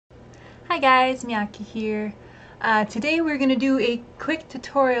Hi guys, Miyaki here. Today we're going to do a quick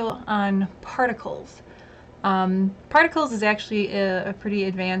tutorial on particles. Particles is actually a pretty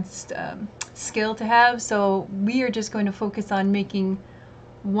advanced skill to have, so we are just going to focus on making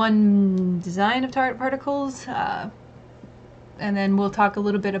one design of particles, and then we'll talk a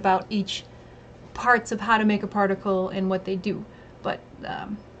little bit about each parts of how to make a particle and what they do. But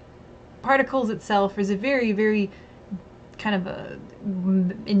particles itself is a very, very kind of a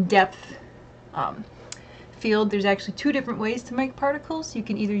in-depth field. There's actually two different ways to make particles. You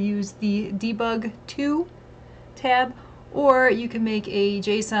can either use the debug 2 tab, or you can make a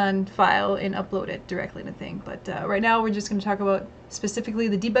JSON file and upload it directly to the thing. But right now we're just going to talk about specifically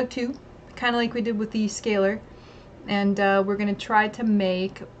the debug 2, kind of like we did with the scalar, and we're going to try to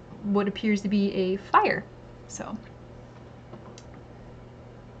make what appears to be a fire. So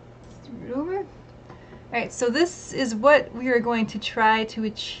let's do it over. Alright, so this is what we are going to try to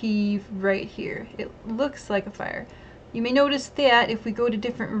achieve right here. It looks like a fire. You may notice that if we go to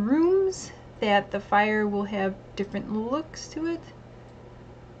different rooms, that the fire will have different looks to it.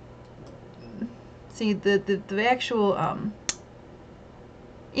 See, the actual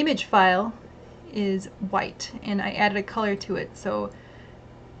image file is white, and I added a color to it. So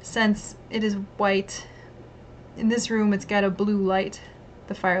since it is white, in this room it's got a blue light.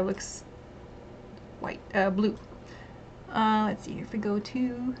 The fire looks blue. Let's see, if we go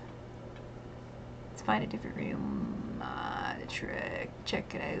to, let's find a different room to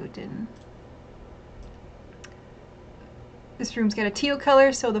check it out. And this room's got a teal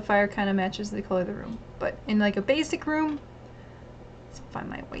color, so the fire kind of matches the color of the room. But in like a basic room, let's find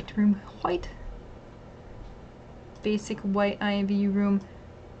my white room. Basic white IMVU room.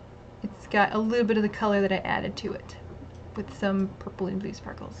 It's got a little bit of the color that I added to it with some purple and blue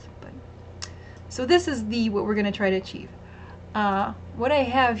sparkles. So this is what we're going to try to achieve. What I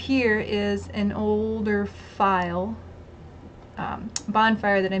have here is an older file,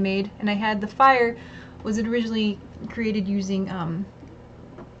 bonfire that I made, and I had the fire was originally created using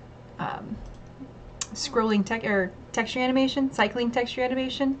scrolling texture animation, cycling texture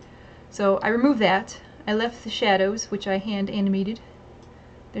animation. So I removed that. I left the shadows, which I hand animated.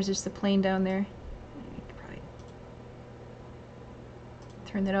 There's just a plane down there. You can probably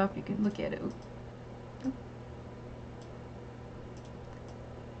turn that off. You can look at it. Ooh.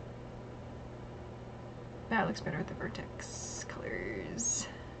 That looks better with the vertex colors.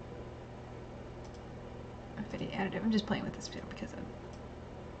 Infinity additive. I'm just playing with this because I'm...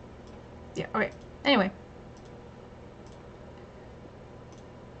 Yeah, okay. Anyway.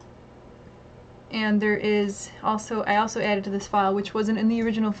 And there is also, I also added to this file, which wasn't in the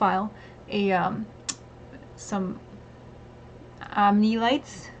original file, some Omni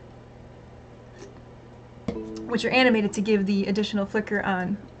lights, which are animated to give the additional flicker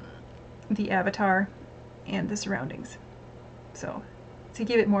on the avatar and the surroundings. So to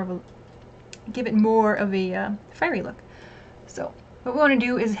give it more of a fiery look. So what we want to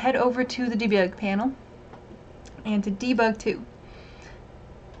do is head over to the debug panel and to debug 2.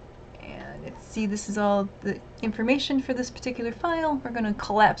 And let's see, this is all the information for this particular file. We're going to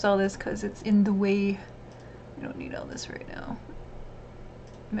collapse all this because it's in the way. We don't need all this right now.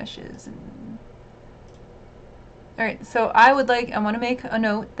 Meshes and... Alright, so I want to make a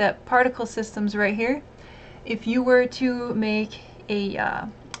note that particle systems right here, if you were to make a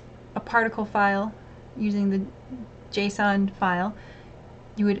particle file using the JSON file,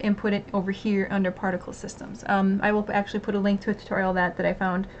 you would input it over here under particle systems. I will actually put a link to a tutorial that I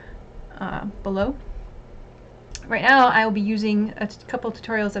found below. Right now I will be using a couple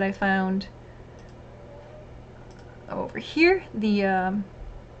tutorials that I found over here.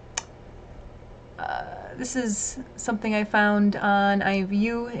 This is something I found on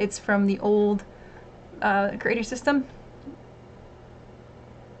IMVU. It's from the old creator system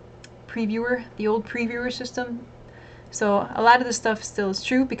previewer, the old previewer system. So a lot of the stuff still is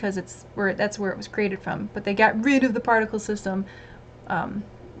true because that's where it was created from. But they got rid of the particle system,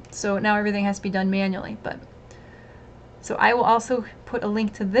 so now everything has to be done manually. So I will also put a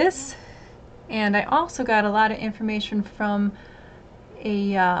link to this, and I also got a lot of information from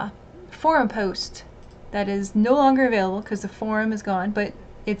a forum post that is no longer available because the forum is gone, but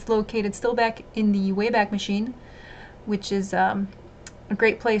it's located still back in the Wayback Machine, which is a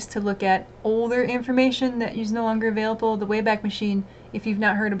great place to look at older information that is no longer available. The Wayback Machine, if you've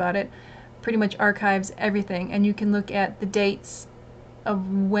not heard about it, pretty much archives everything, and you can look at the dates of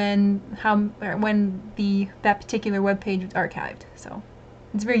when that particular web page was archived. So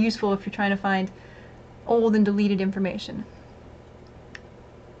it's very useful if you're trying to find old and deleted information.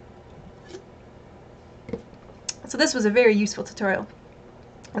 So this was a very useful tutorial.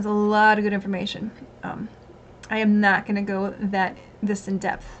 That's a lot of good information. I am not going to go this in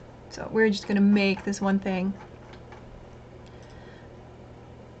depth, so we're just going to make this one thing.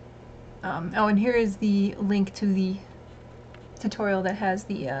 Oh, and here is the link to the tutorial that has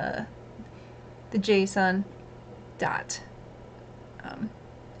the JSON dot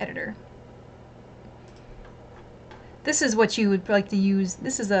editor. This is what you would like to use.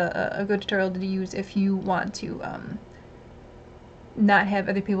 This is a good tutorial to use if you want to not have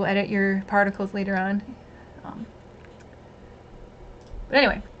other people edit your particles later on. But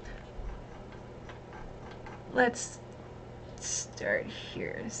anyway, let's start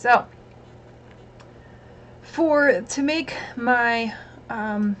here. So, to make my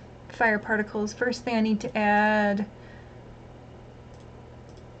fire particles, first thing I need to add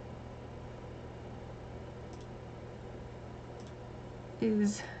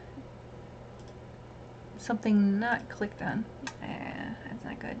is something not clicked on. That's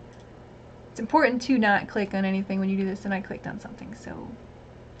not good. It's important to not click on anything when you do this, and I clicked on something, so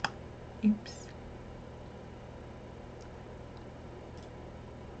oops.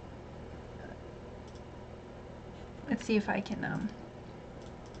 Let's see if I can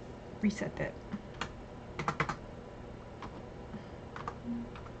reset that.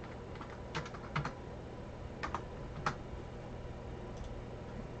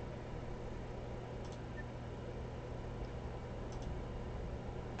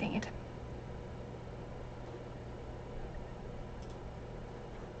 Dang it.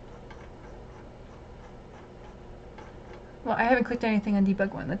 Well, I haven't clicked anything on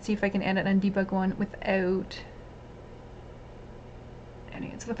debug 1. Let's see if I can add it on debug 1 without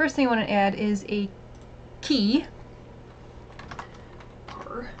adding it. So the first thing I want to add is a key.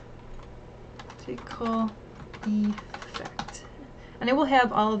 Particle effect. And I will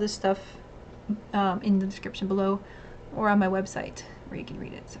have all of this stuff in the description below or on my website where you can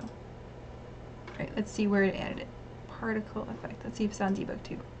read it. So, all right, let's see where it added it. Particle effect. Let's see if it's on debug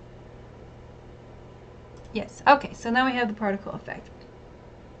 2. Yes. Okay, so now we have the particle effect.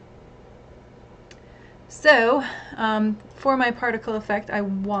 So, for my particle effect, I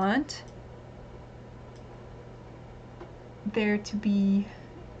want there to be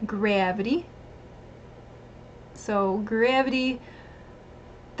gravity. So gravity,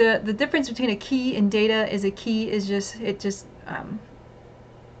 the difference between a key and data is a key is just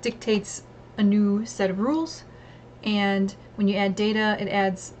dictates a new set of rules, and when you add data, it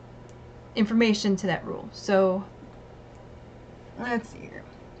adds information to that rule. So let's see here.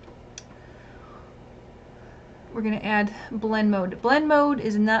 We're going to add blend mode. Blend mode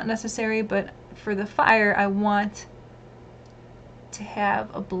is not necessary, but for the fire, I want to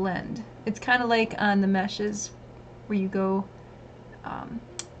have a blend. It's kind of like on the meshes where you go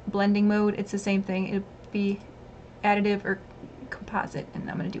blending mode. It's the same thing. It would be additive or composite,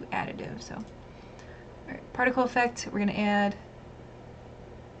 and I'm going to do additive. So, all right, particle effect. We're going to add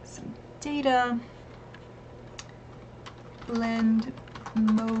some data. Blend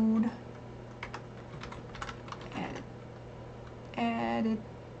mode. Additive.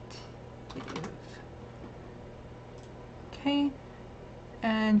 Okay,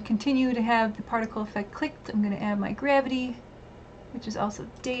 and continue to have the particle effect clicked. I'm going to add my gravity, which is also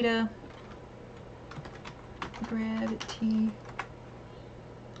data. Gravity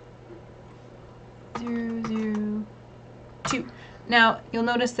 002. Now you'll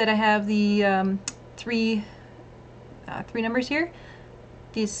notice that I have the three numbers here.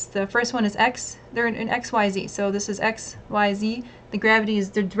 The first one is X. They're in X, Y, Z. So this is X, Y, Z. The gravity is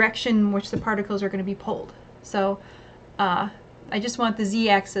the direction in which the particles are going to be pulled. So I just want the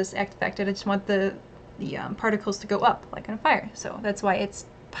Z-axis affected. I just want the particles to go up, like on a fire. So that's why it's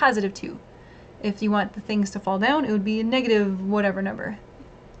 +2. If you want the things to fall down, it would be a negative whatever number.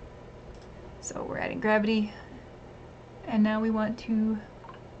 So we're adding gravity. And now we want to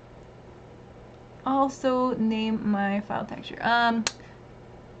also name my file texture.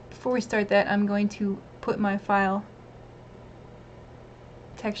 Before we start that, I'm going to put my file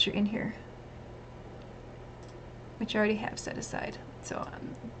texture in here, which I already have set aside. So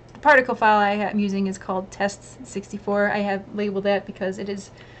the particle file I'm using is called test64. I have labeled that because it is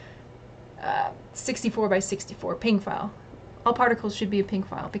 64 by 64 ping file. All particles should be a ping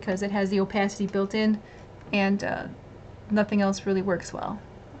file because it has the opacity built in, and nothing else really works well.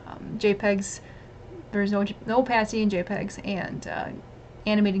 JPEGs, there's no opacity in JPEGs, and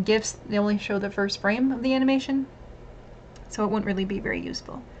animated GIFs, they only show the first frame of the animation, so it wouldn't really be very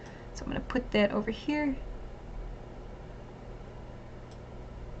useful. So I'm going to put that over here.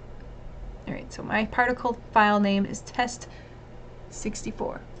 Alright, so my particle file name is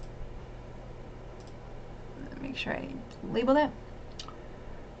test64. Make sure I label that.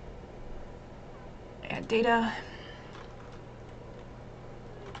 add data,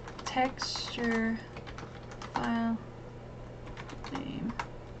 texture file name,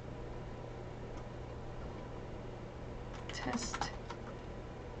 test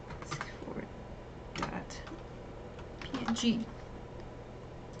 .png.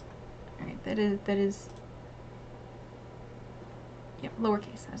 All right, that is yep,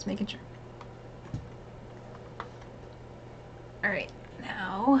 lowercase. I was making sure. All right,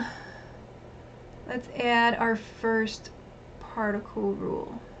 now let's add our first particle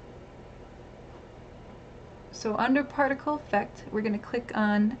rule. So under ParticleEffect, we're going to click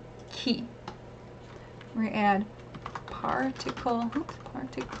on key. We're going to add particle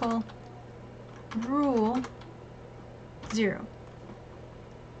rule 0.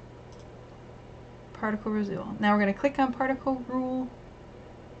 Particle rule 0. Now we're going to click on particle rule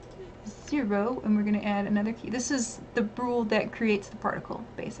 0 and we're going to add another key. This is the rule that creates the particle,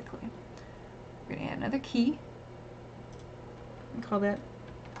 basically. We're going to add another key. We call that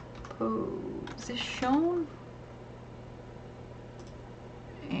position.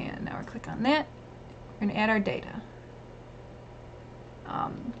 And now we're click on that. We're going to add our data.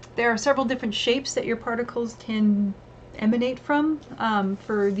 There are several different shapes that your particles can emanate from.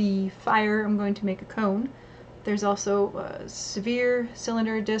 For the fire, I'm going to make a cone. There's also a sphere,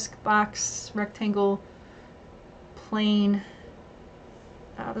 cylinder, disc, box, rectangle, plane.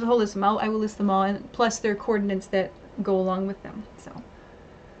 There's a whole list of them. I will list them all, and plus their coordinates that go along with them. So, all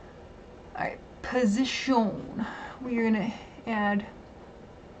right, position. We're gonna add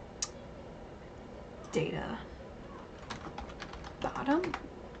data bottom,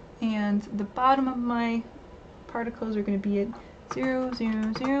 and the bottom of my particles are going to be at 0,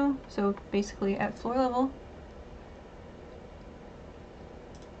 0, 0. So basically at floor level.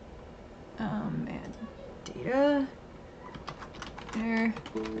 And data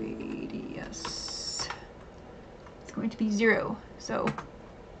InnerRadius. It's going to be 0. So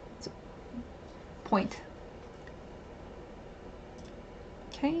it's a point.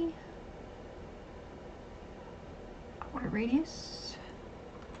 Okay. OuterRadius.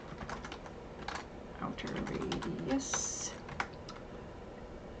 OuterRadius.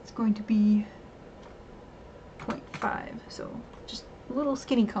 It's going to be 0.5. So just a little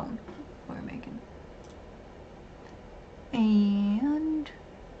skinny cone we're making. And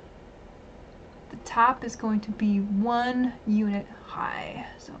the top is going to be 1 unit high.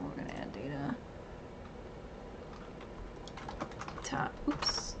 So we're going to add data. Top,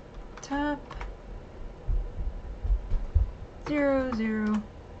 oops, top 0, 0,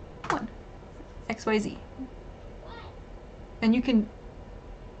 1. XYZ. And you can,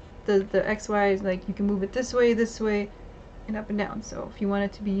 the XY is like, you can move it this way, and up and down. So if you want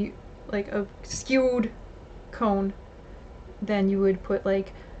it to be like a skewed cone, then you would put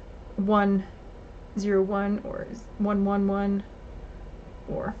like 1, 0, 1, or 1, 1, 1.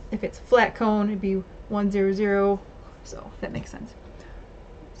 Or if it's a flat cone, it'd be 1, 0, 0. So that makes sense.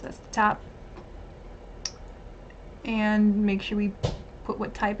 So that's the top. And make sure we put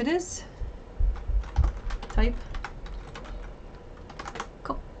what type it is. Type.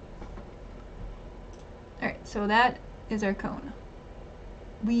 Cool. Alright, so that is our cone.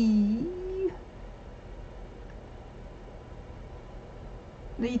 We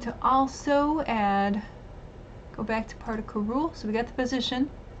need to also add, go back to particle rule. So we got the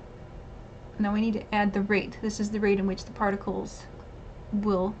position. Now we need to add the rate. This is the rate in which the particles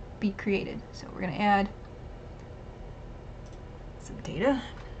will be created. So we're going to add some data.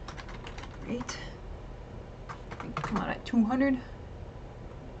 Rate. Come out at 200.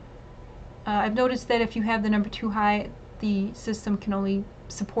 I've noticed that if you have the number too high, the system can only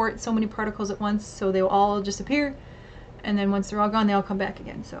support so many particles at once, so they'll all just appear, and then once they're all gone, they all come back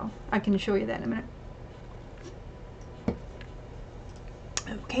again. So I can show you that in a minute.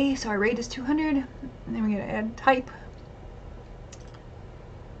 Okay, so our rate is 200, and then we're going to add type.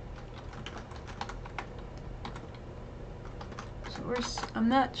 Source. I'm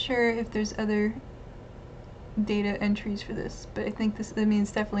not sure if there's other data entries for this, but I think this, I mean,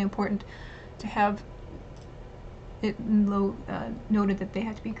 it's definitely important to have it noted that they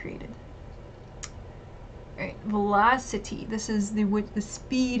have to be created. Alright, velocity. This is the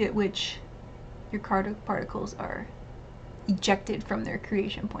speed at which your particles are ejected from their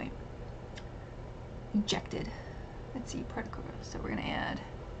creation point. Ejected. Let's see, particle. So we're going to add,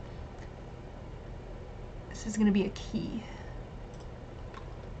 this is going to be a key.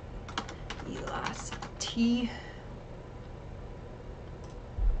 Velocity.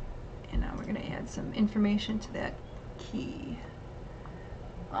 And now we're going to add some information to that key.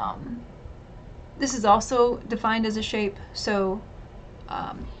 This is also defined as a shape, so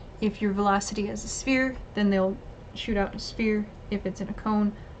if your velocity is a sphere, then they'll shoot out in a sphere. If it's in a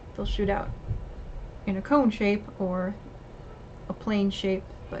cone, they'll shoot out in a cone shape or a plane shape,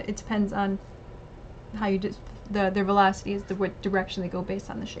 but it depends on how you just their velocity is what direction they go based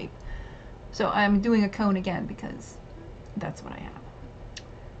on the shape. So I'm doing a cone again because that's what I have.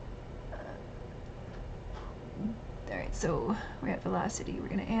 Alright, so we're at velocity. We're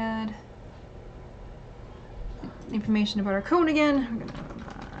going to add information about our cone again. We're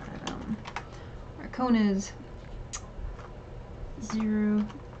gonna, our cone is 0,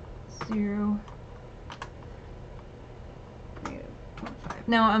 0, -0.5.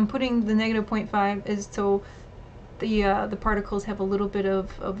 Now I'm putting the -0.5 is so the particles have a little bit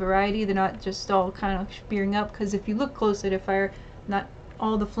of variety. They're not just all kind of spearing up, because if you look closely at a fire, not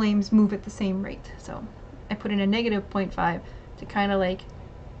all the flames move at the same rate. So I put in a -0.5 to kind of like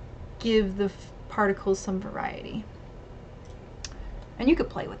give the particles some variety. And you could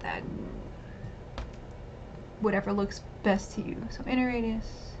play with that, whatever looks best to you. So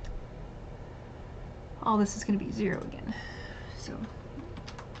InnerRadius, all this is going to be 0 again. So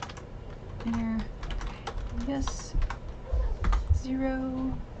InnerRadius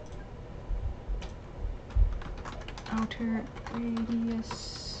 0,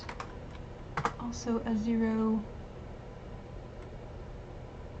 OuterRadius also a 0.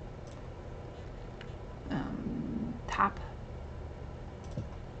 Top.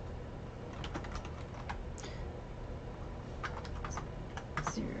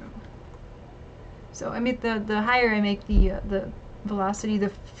 Zero. So I make the higher I make the velocity, the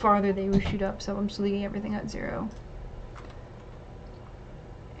farther they will shoot up. So I'm just leaving everything at 0.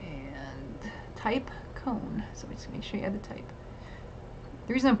 And type cone. So we just make sure you add the type.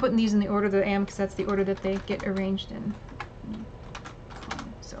 The reason I'm putting these in the order that I am because that's the order that they get arranged in.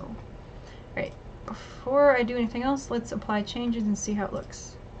 So, all right. Before I do anything else, let's apply changes and see how it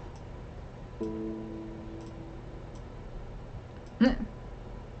looks.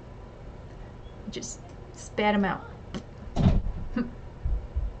 Just spat them out.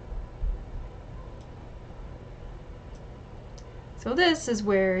 So this is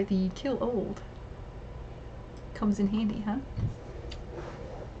where the KillOld comes in handy, huh?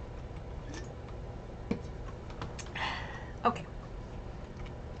 Okay.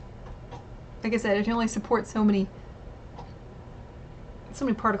 Like I said, it can only support so many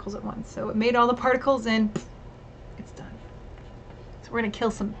particles at once. So it made all the particles and it's done. So we're going to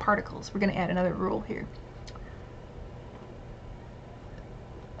kill some particles. We're going to add another rule here.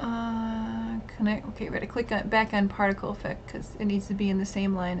 Okay, we're going to click back on ParticleEffect because it needs to be in the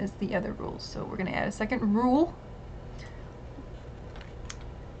same line as the other rules. So we're going to add a second rule.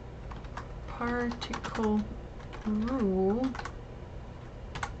 Particle rule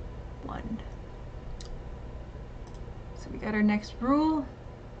 1. So we got our next rule.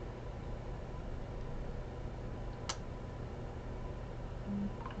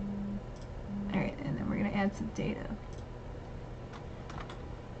 Alright, and then we're going to add some data.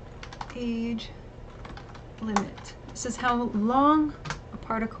 Age limit. This is how long a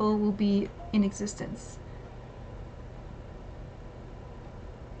particle will be in existence.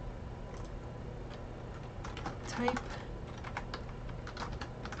 Type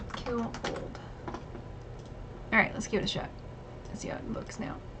KillOld. Alright, let's give it a shot. Let's see how it looks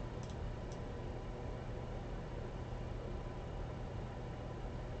now.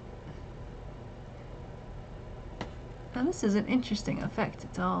 Now this is an interesting effect.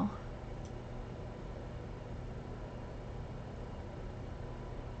 It's all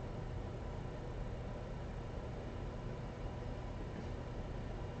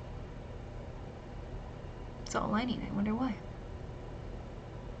lining. I wonder why.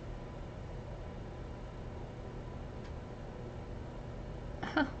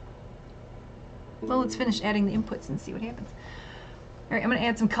 Huh. Well, let's finish adding the inputs and see what happens. Alright, I'm going to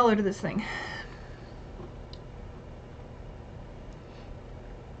add some color to this thing.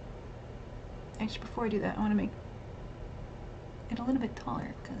 Actually, before I do that, I want to make it a little bit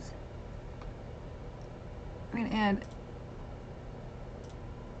taller because we're going to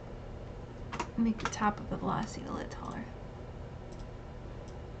make the top of the velocity a little taller.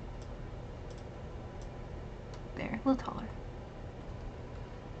 There, a little taller.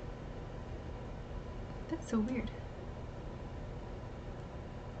 That's so weird.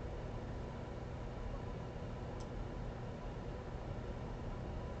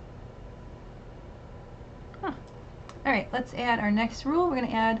 Huh. Alright, let's add our next rule. We're going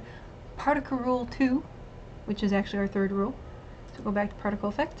to add particle rule 2, which is actually our third rule. So go back to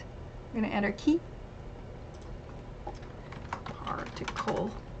ParticleEffect. We're going to add our key. Particle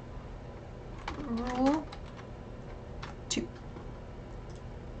rule 2.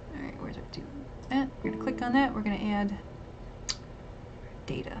 where's our 2? We're going to click on that. We're going to add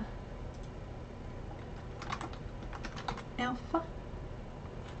data. Alpha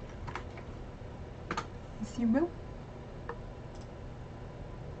 0.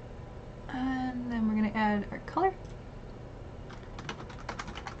 And then we're going to add our color.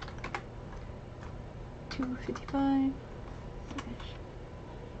 255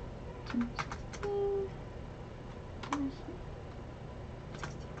 / 216 /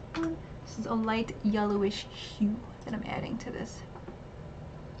 61. This is a light yellowish hue that I'm adding to this.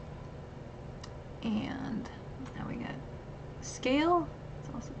 And now we got scale. It's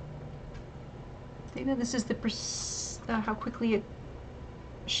also data. This is the how quickly it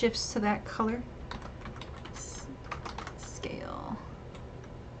shifts to that color. Scale.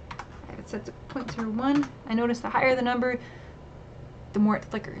 I have it set to 0.01. I notice the higher the number, the more it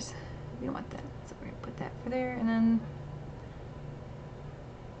flickers. We don't want that, so we're going to put that for there, and then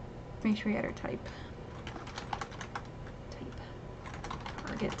make sure we add our type.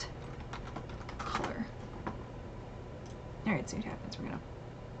 Target color. Alright, see what happens. We're going to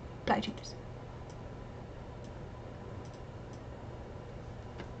apply changes.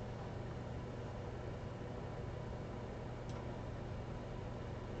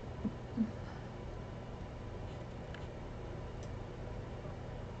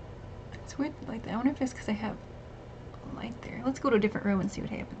 It's weird like that. I wonder if it's because I have a light there. Let's go to a different room and see what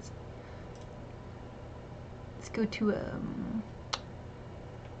happens. Let's go to a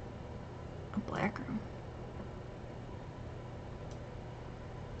black room.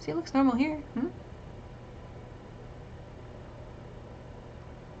 See, it looks normal here. Hmm?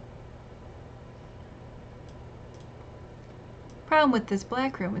 Problem with this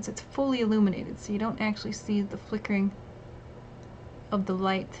black room is it's fully illuminated, so you don't actually see the flickering of the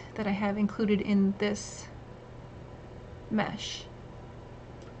light that I have included in this mesh.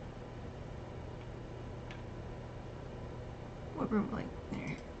 What room? Like there.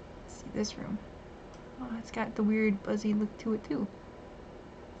 Let's see this room. Oh, it's got the weird buzzy look to it too.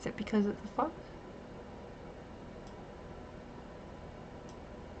 Is that because of the fog?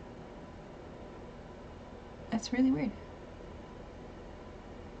 That's really weird.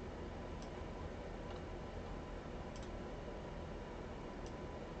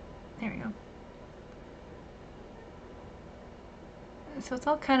 There we go. So it's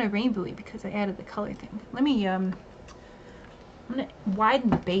all kind of rainbowy because I added the color thing. Let me, I'm going to widen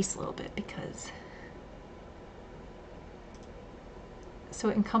the base a little bit because, so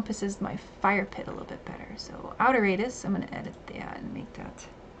it encompasses my fire pit a little bit better. So OuterRadius, I'm going to edit that and make that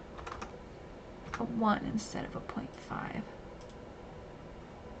a 1 instead of a 0.5.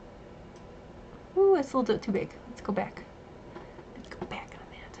 Ooh, that's a little bit too big. Let's go back. Let's go back on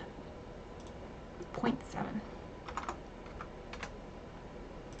that. 0.7.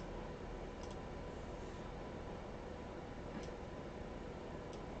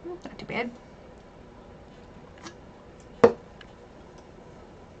 Not too bad.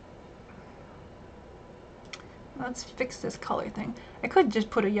 Let's fix this color thing. I could just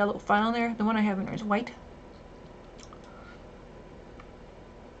put a yellow file in there. The one I have in there is white.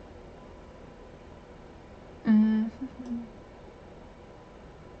 I'm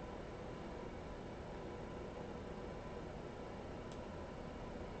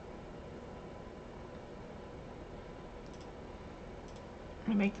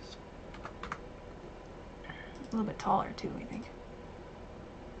gonna make this a little bit taller too, I think.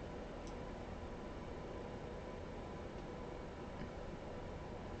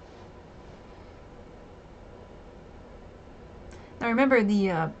 Now remember,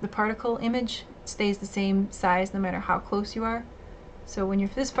 the particle image stays the same size no matter how close you are. So when you're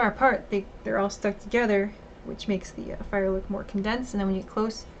this far apart, they're all stuck together, which makes the fire look more condensed. And then when you get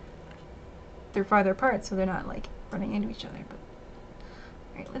close, they're farther apart, so they're not like running into each other. But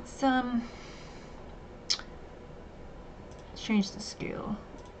all right, let's change the scale.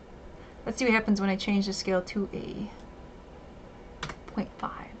 Let's see what happens when I change the scale to a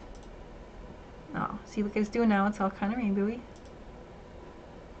 0.5. Oh, see, look what it's doing now. It's all kind of rainbowy.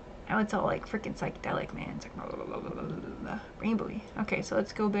 Now it's all like freaking psychedelic, man. It's like blah, blah, blah, blah, blah, blah, rainbowy. Okay, so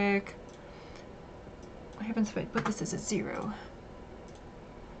let's go back. What happens if I put this as a 0?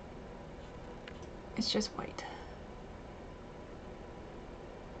 It's just white.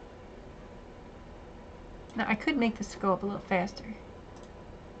 Now I could make this go up a little faster.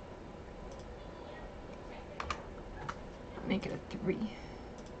 Make it a 3.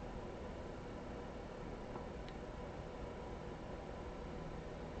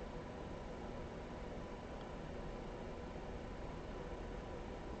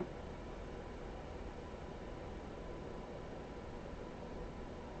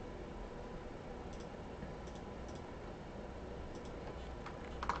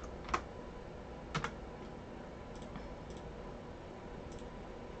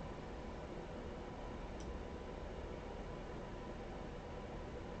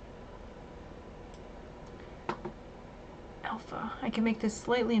 I can make this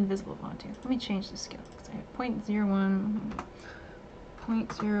slightly invisible if I want to. Let me change the scale because I have 0.01,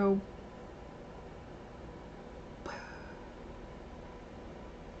 0.0.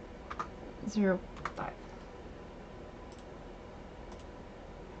 .05.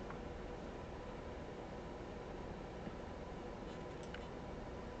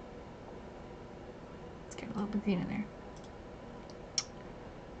 Let's get a little bit green in there.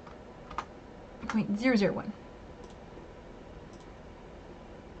 0.001.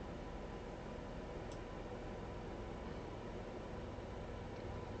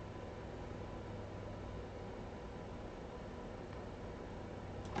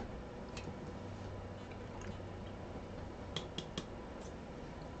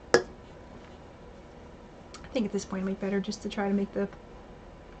 I think at this point it might be better just to try to make the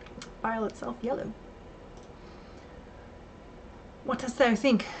file itself yellow. What does thou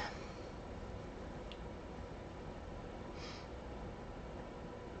think?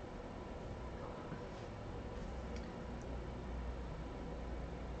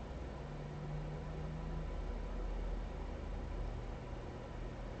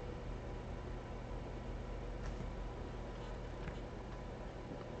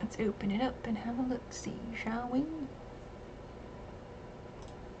 Let's open it up and have a look-see, shall we?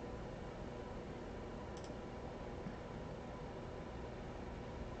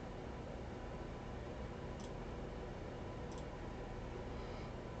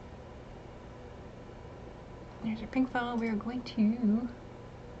 There's our pink file. We are going to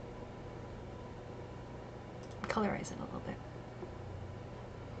colorize it a little bit.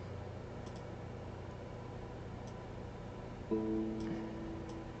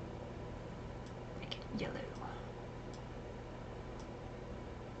 Make it yellow.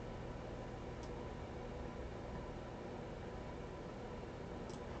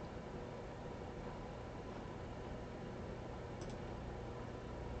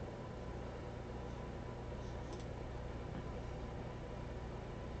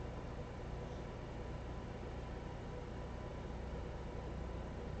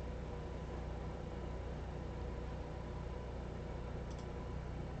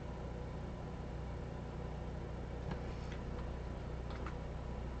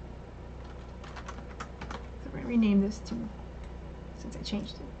 Rename this to, since I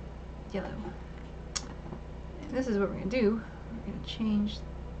changed it, yellow. And this is what we're going to do. We're going to change the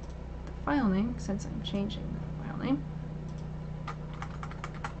file name, since I'm changing the file name.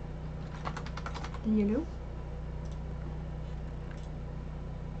 Yellow.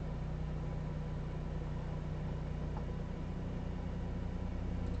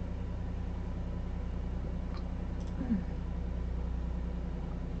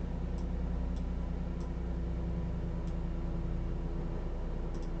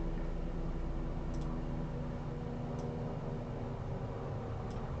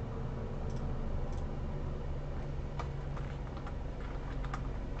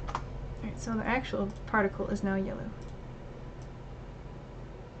 So the actual particle is now yellow.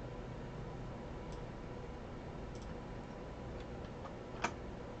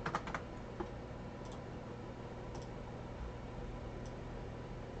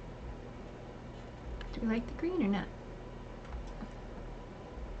 Do we like the green or not?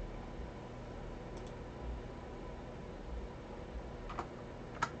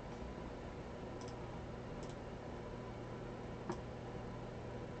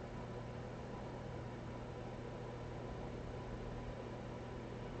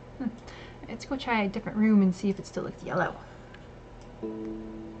 Let's go try a different room and see if it still looks yellow.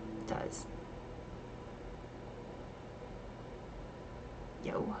 It does.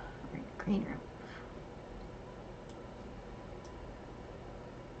 Yo, we're in a green room.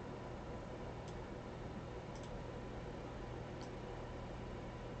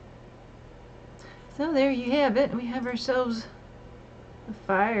 So there you have it. We have ourselves a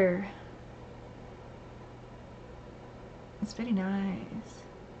fire. It's very nice.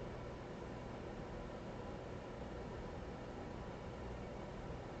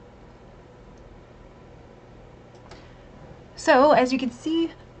 So, as you can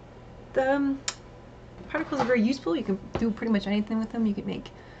see, the particles are very useful. You can do pretty much anything with them. You can make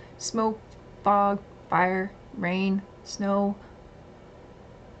smoke, fog, fire, rain, snow,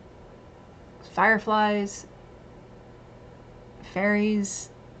 fireflies, fairies,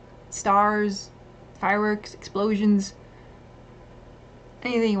 stars, fireworks, explosions,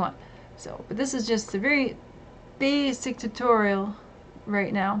 anything you want. So, but this is just a very basic tutorial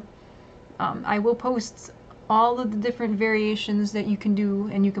right now. I will post all of the different variations that you can do,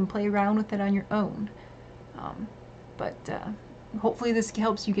 and you can play around with it on your own. But hopefully this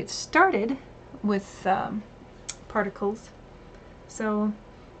helps you get started with particles. So,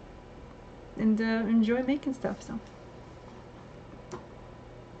 and enjoy making stuff. So,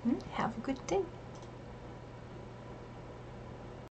 have a good day.